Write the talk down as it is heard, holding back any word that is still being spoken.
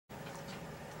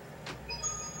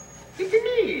It's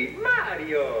me,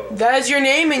 Mario. That is your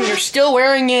name and you're still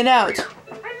wearing it out.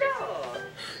 Hello.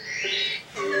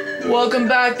 Welcome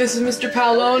back, this is Mr.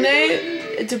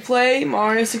 Palone to play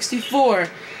Mario 64.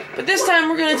 But this time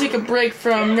we're going to take a break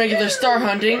from regular star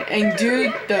hunting and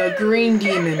do the green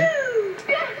demon.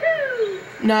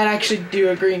 Not actually do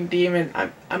a green demon.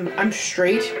 I'm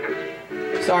straight.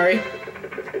 Sorry.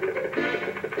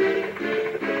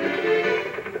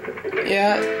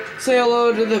 Yeah, say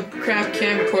hello to the crap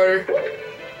camcorder.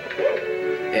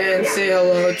 And say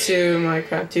hello to my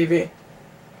crap TV.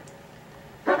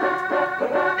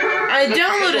 I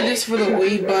downloaded this for the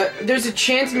Wii, but there's a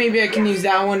chance maybe I can use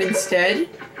that one instead.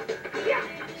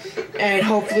 And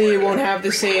hopefully it won't have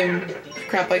the same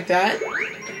crap like that.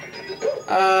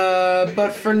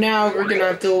 But for now, we're gonna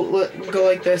have to go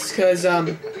like this, because,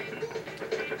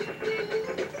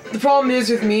 the problem is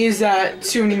with me is that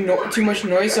too much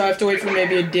noise, so I have to wait for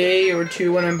maybe a day or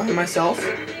two when I'm by myself.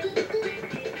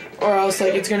 Or else,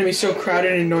 like, it's gonna be so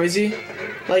crowded and noisy,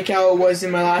 like how it was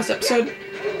in my last episode.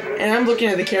 And I'm looking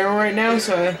at the camera right now,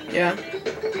 so, yeah.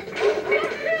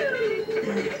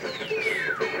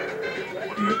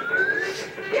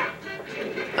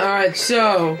 Alright,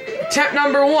 so, attempt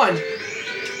number 1.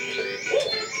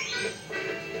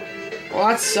 Well,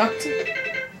 that sucked.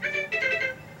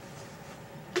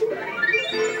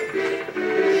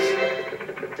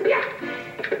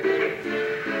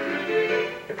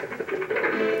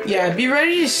 Yeah, be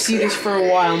ready to see this for a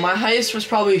while. My highest was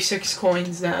probably 6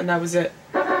 coins, and that was it.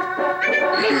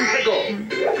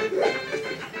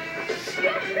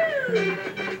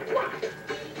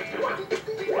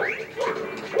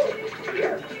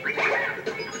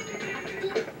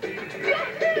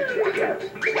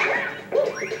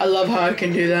 I love how I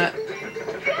can do that.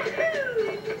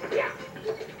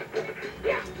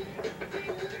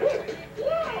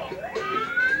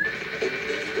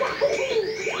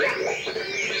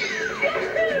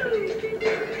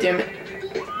 Damn it.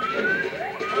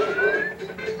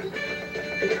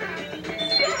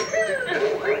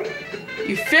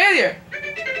 You failure!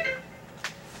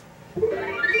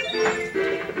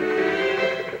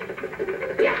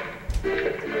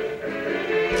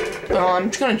 Oh, I'm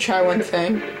just gonna try one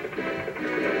thing.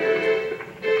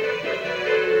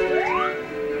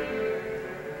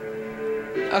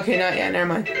 Okay, not yet, never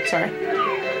mind. Sorry.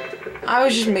 I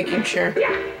was just making sure.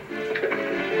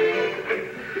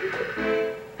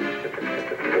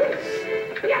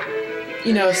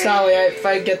 You know, Sally, if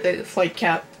I get the flight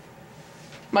cap,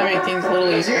 might make things a little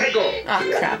easier. Ah,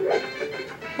 crap.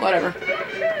 Whatever.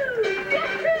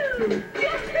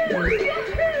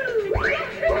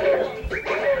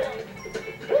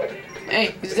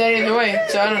 Hey, it's dead either way,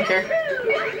 so I don't care.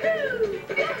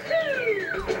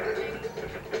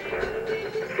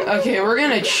 Okay, we're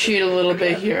gonna cheat a little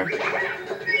bit here.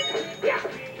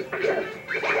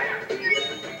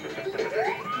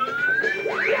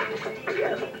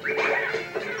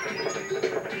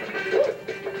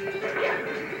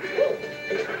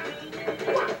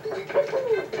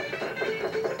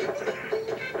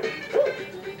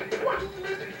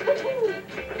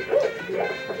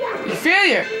 You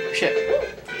failure! Shit.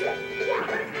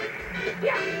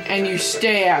 And you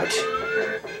stay out.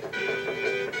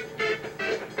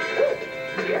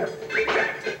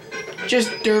 Just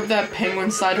derp that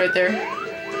penguin slide right there.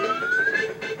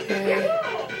 Okay.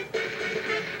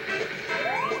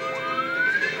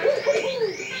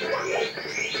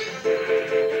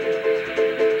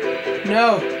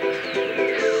 No.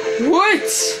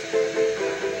 What?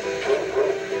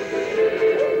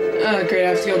 Oh, great. I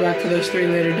have to go back for those 3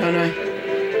 later, don't I?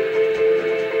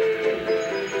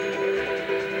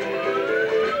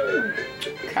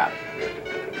 Crap.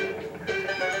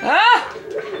 Ah!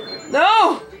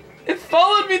 No! It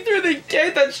followed me through the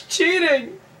gate. That's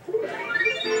cheating.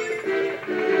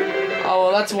 Oh,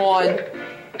 well, that's 1.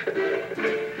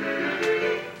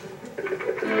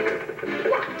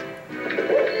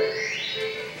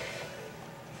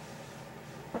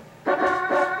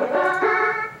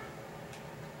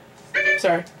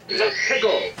 Sorry.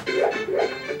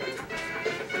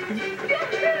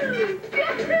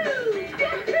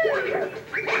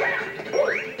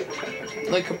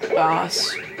 Like a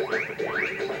boss.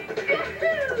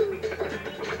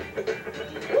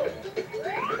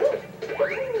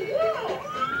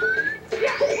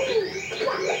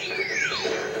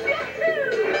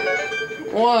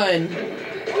 One.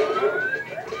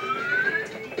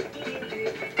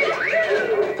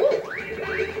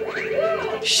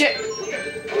 Shit.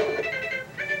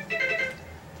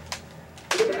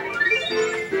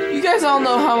 You guys all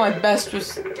know how my best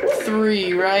was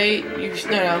 3, right?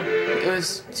 No, it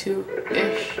was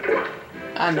 2-ish.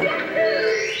 I don't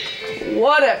know.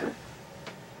 Whatever.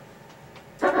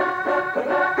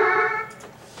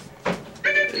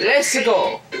 Let's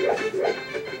go.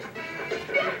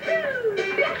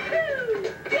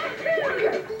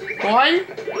 One?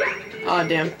 Oh,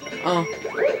 damn. Oh.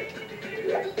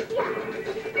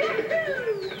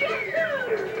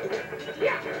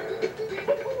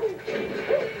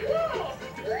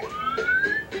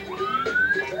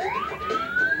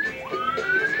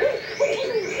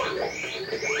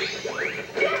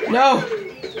 No!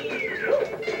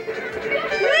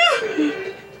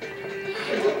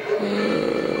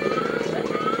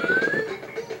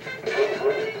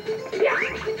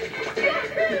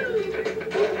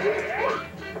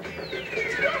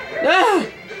 Ah!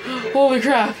 Holy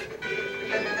crap.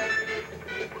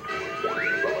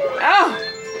 Ow!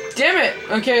 Damn it!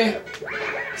 Okay.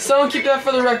 Someone keep that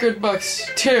for the record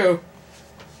books, too.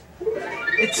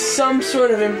 It's some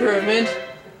sort of improvement.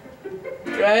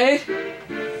 Right?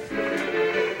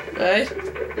 Right?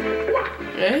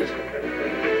 Right?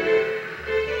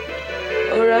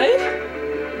 Alright?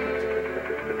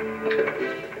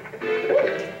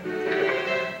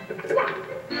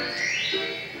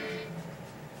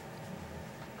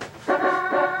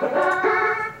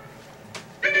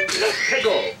 Let's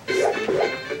go.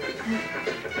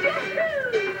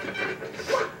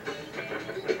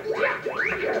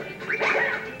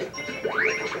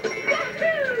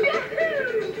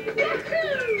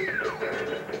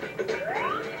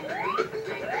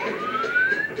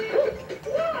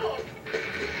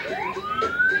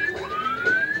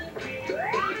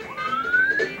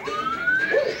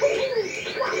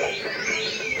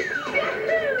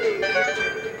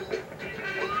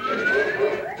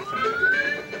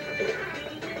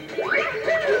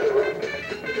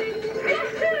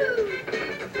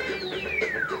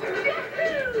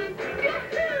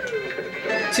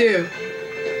 Two.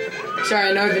 Sorry,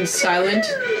 I know I've been silent.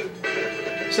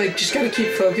 It's like, just gotta keep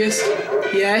focused.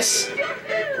 Yes.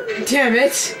 Damn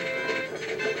it!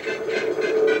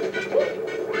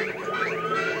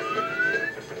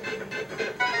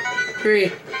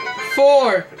 Three.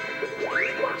 Four.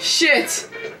 Shit!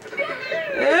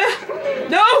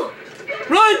 No!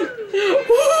 Run!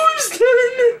 Who's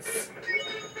doing this?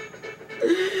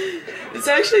 This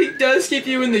actually does keep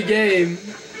you in the game.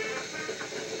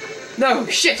 No,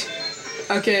 shit!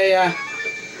 Okay,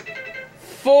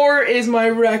 4 is my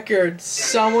record.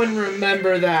 Someone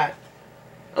remember that.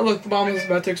 Oh look, the bomb is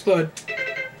about to explode.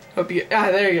 Hope you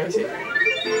there you go, see?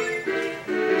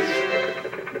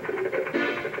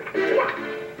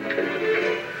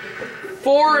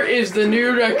 Four is the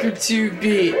new record to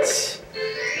beat.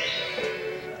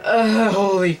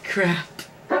 Holy crap.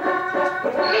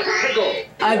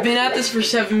 I've been at this for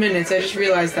 7 minutes, I just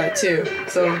realized that too.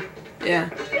 So, yeah.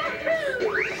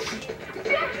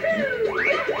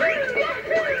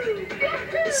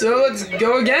 So let's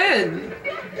go again,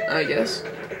 I guess.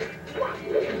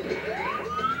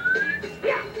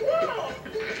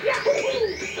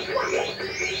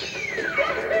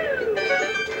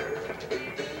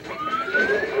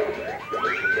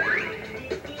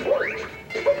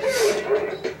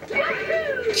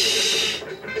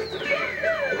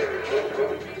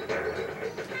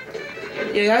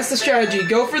 Yeah, that's the strategy.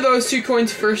 Go for those 2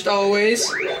 coins first always.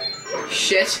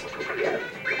 Shit.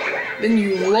 Then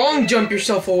you long jump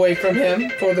yourself away from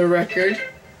him, for the record.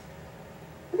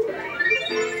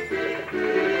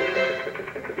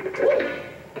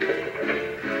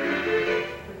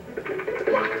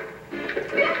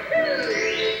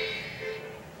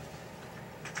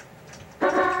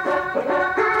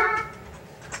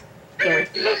 Sorry.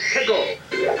 Let's go.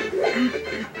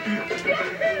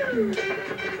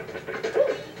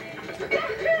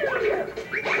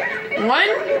 One?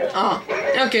 Oh,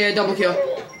 okay, a double kill.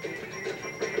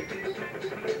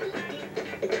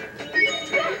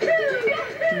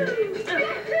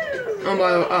 Oh,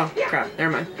 by the way, oh, crap,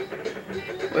 never mind.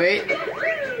 Wait.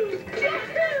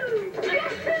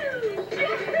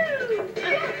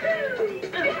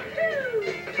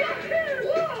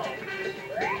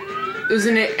 There's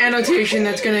an annotation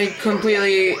that's gonna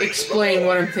completely explain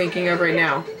what I'm thinking of right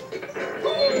now.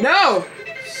 No!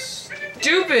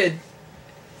 Stupid!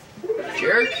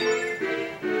 Jerk.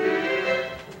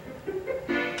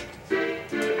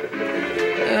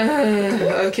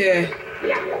 Okay.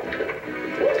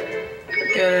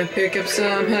 Gonna pick up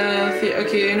some health.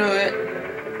 Okay, you know what?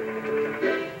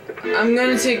 I'm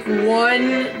gonna take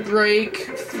 1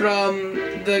 break from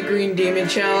the Green Demon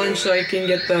Challenge so I can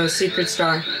get the secret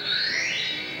star.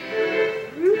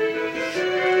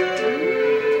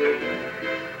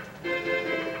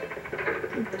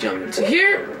 Jump into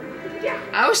here.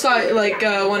 I always thought, like,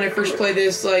 when I first played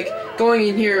this, like, going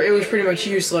in here, it was pretty much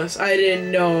useless. I didn't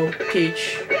know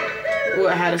Peach. Ooh,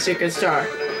 I had a secret star.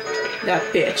 That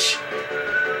bitch.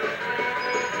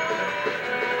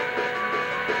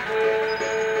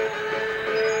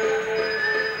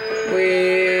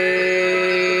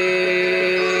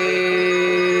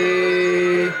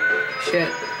 Shit.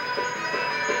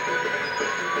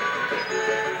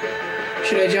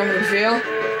 Should I jump and fail?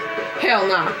 Hell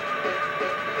nah.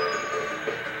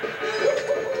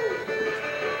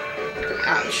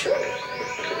 Ouch.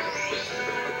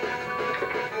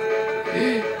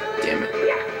 Damn it.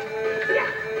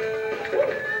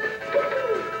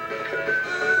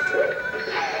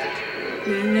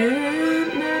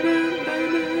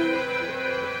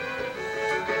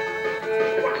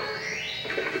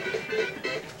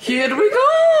 Here we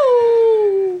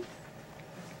go!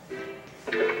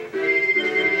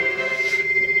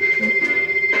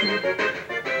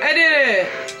 I did it!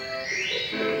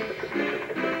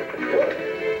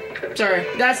 Sorry,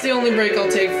 that's the only break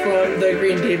I'll take from the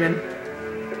Green Demon.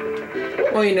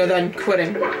 Well, you know that I'm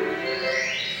quitting.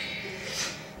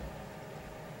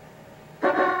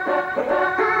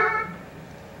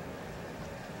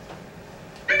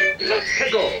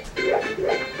 Let's go.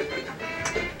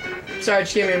 Sorry,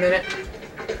 just give me a minute.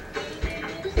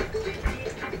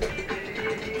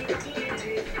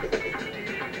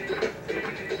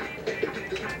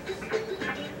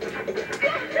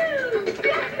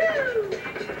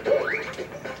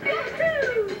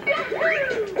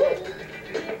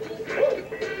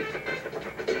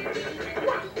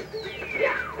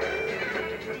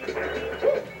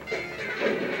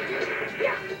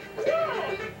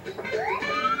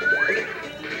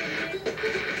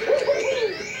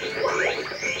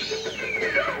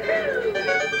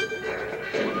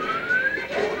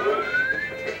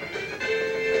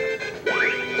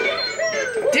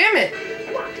 Damn it!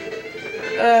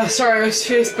 Sorry, I was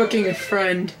Facebooking a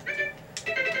friend.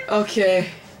 Okay.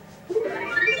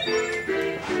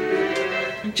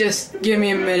 Just give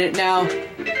me a minute now.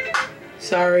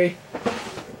 Sorry.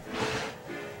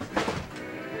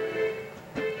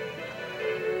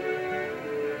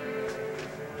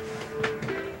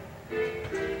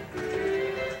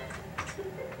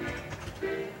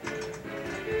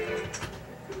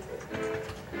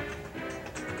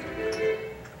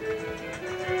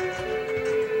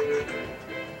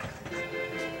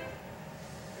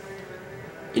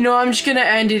 You know, I'm just gonna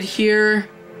end it here.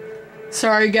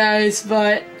 Sorry guys,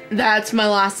 but that's my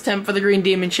last attempt for the Green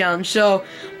Demon Challenge. So,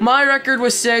 my record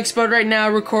was 6, but right now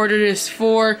recorded is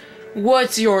 4.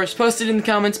 What's yours? Post it in the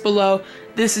comments below.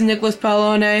 This is Nicholas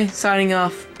Palone, signing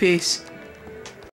off. Peace.